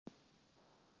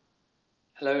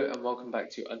Hello and welcome back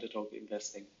to Underdog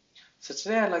Investing. So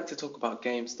today I'd like to talk about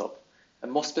GameStop,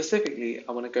 and more specifically,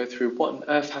 I want to go through what on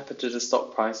earth happened to the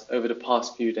stock price over the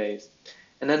past few days.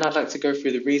 And then I'd like to go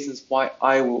through the reasons why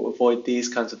I will avoid these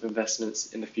kinds of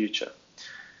investments in the future.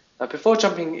 Now, before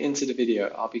jumping into the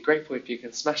video, I'll be grateful if you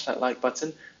can smash that like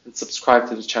button and subscribe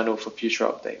to the channel for future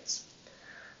updates.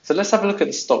 So let's have a look at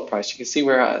the stock price. You can see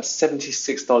we're at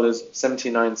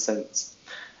 $76.79,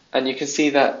 and you can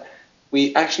see that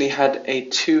we actually had a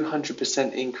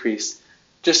 200% increase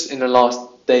just in the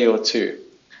last day or two.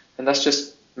 And that's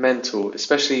just mental,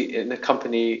 especially in a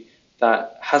company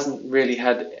that hasn't really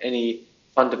had any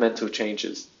fundamental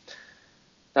changes.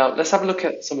 Now, let's have a look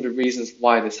at some of the reasons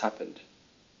why this happened.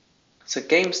 So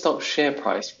GameStop's share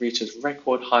price reaches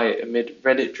record high amid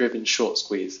Reddit-driven short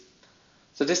squeeze.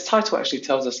 So this title actually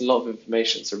tells us a lot of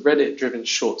information. So Reddit-driven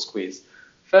short squeeze.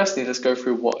 Firstly, let's go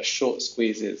through what a short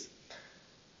squeeze is.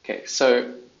 Okay,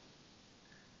 so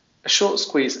a short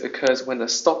squeeze occurs when a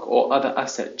stock or other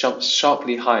asset jumps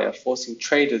sharply higher, forcing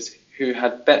traders who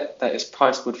had bet that its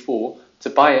price would fall to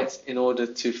buy it in order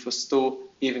to forestall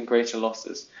even greater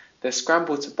losses. Their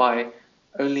scramble to buy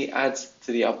only adds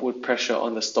to the upward pressure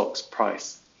on the stock's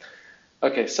price.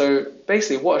 Okay, so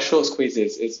basically what a short squeeze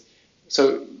is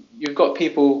so you've got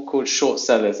people called short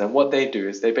sellers, and what they do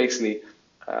is they basically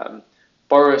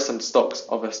borrow some stocks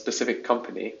of a specific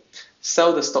company,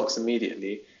 sell the stocks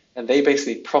immediately, and they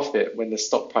basically profit when the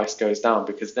stock price goes down,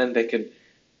 because then they can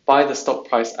buy the stock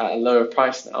price at a lower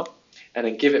price now and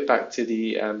then give it back to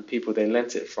the people they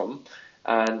lent it from,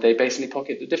 and they basically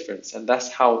pocket the difference. And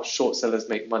that's how short sellers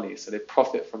make money. So they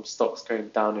profit from stocks going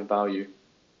down in value.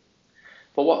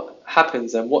 But what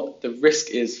happens and what the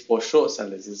risk is for short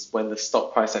sellers is when the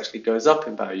stock price actually goes up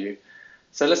in value.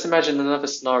 So let's imagine another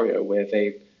scenario where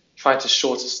they try to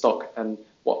short a stock, and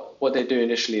what they do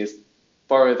initially is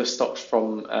borrow the stocks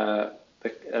from a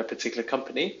particular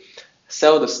company,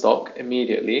 sell the stock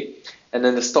immediately, and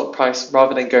then the stock price,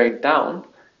 rather than going down,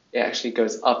 it actually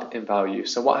goes up in value.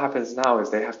 So what happens now is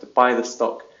they have to buy the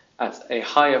stock at a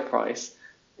higher price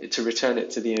to return it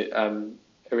to the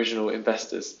original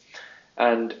investors.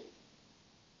 And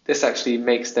this actually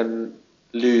makes them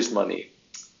lose money.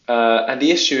 And the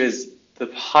issue is, the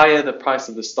higher the price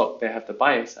of the stock they have to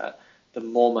buy it at, the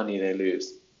more money they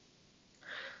lose.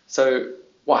 So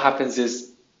what happens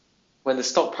is, when the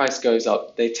stock price goes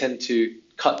up, they tend to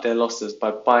cut their losses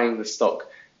by buying the stock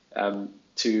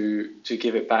to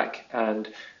give it back. And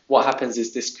what happens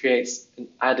is this creates an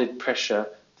added pressure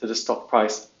to the stock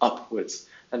price upwards.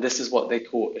 And this is what they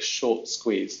call a short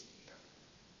squeeze.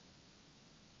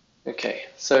 Okay,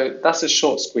 so that's a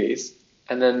short squeeze.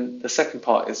 And then the second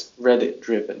part is Reddit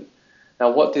driven. Now,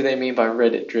 what do they mean by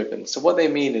Reddit driven? So what they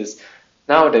mean is,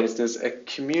 nowadays there's a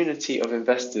community of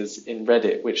investors in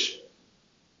Reddit which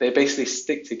they basically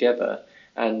stick together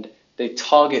and they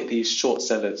target these short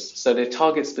sellers. So they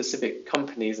target specific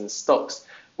companies and stocks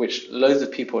which loads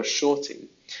of people are shorting.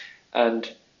 And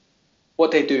what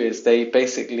they do is they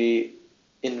basically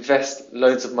invest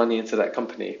loads of money into that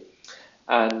company.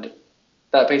 And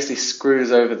that basically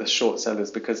screws over the short sellers,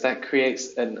 because that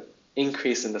creates an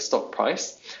increase in the stock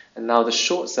price. And now the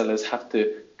short sellers have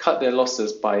to cut their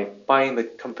losses by buying the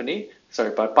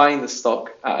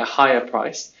stock at a higher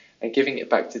price and giving it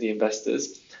back to the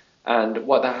investors. And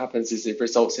what that happens is it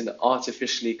results in an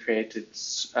artificially created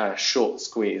short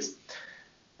squeeze.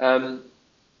 So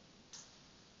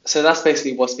that's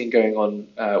basically what's been going on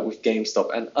with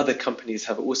GameStop, and other companies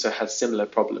have also had similar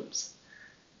problems.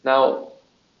 Now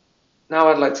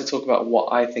I'd like to talk about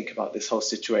what I think about this whole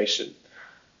situation.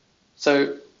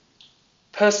 So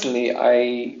personally,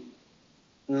 I'm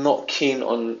not keen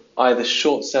on either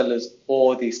short sellers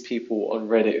or these people on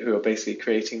Reddit who are basically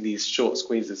creating these short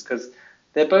squeezes, because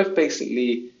they're both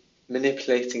basically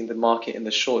manipulating the market in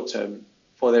the short term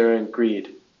for their own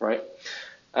greed, right?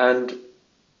 And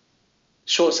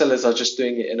short sellers are just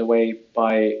doing it in a way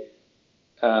by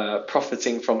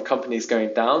profiting from companies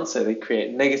going down, so they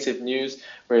create negative news,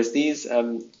 whereas these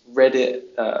Reddit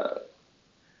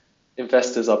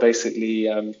investors are basically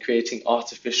creating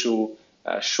artificial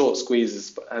short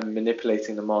squeezes and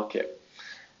manipulating the market.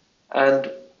 And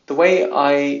the way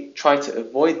I try to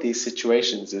avoid these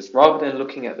situations is, rather than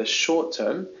looking at the short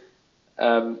term,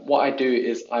 what I do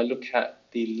is I look at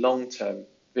the long-term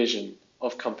vision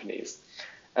of companies.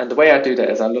 And the way I do that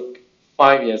is I look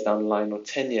 5 years down the line or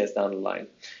 10 years down the line,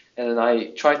 and then I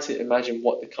try to imagine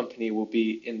what the company will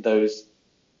be in those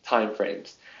time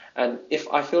frames. And if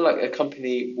I feel like a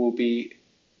company will be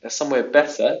somewhere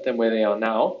better than where they are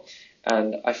now,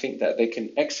 and I think that they can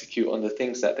execute on the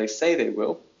things that they say they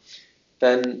will,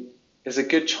 then there's a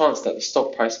good chance that the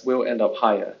stock price will end up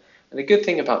higher. And the good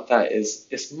thing about that is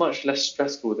it's much less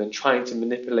stressful than trying to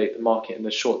manipulate the market in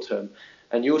the short term.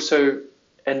 And you also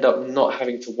end up not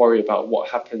having to worry about what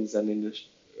happens and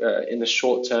in the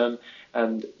short term,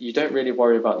 and you don't really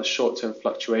worry about the short term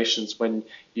fluctuations when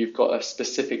you've got a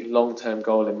specific long term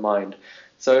goal in mind.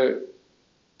 So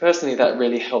personally, that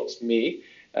really helps me.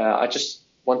 I just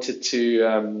wanted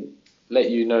to let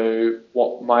you know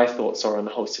what my thoughts are on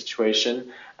the whole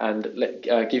situation and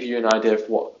give you an idea of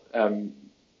what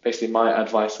basically my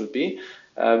advice would be.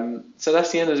 So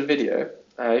that's the end of the video.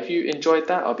 If you enjoyed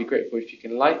that, I'll be grateful if you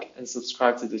can like and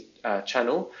subscribe to the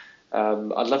channel.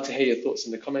 I'd love to hear your thoughts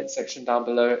in the comment section down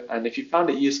below. And if you found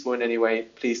it useful in any way,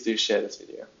 please do share this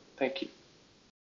video. Thank you.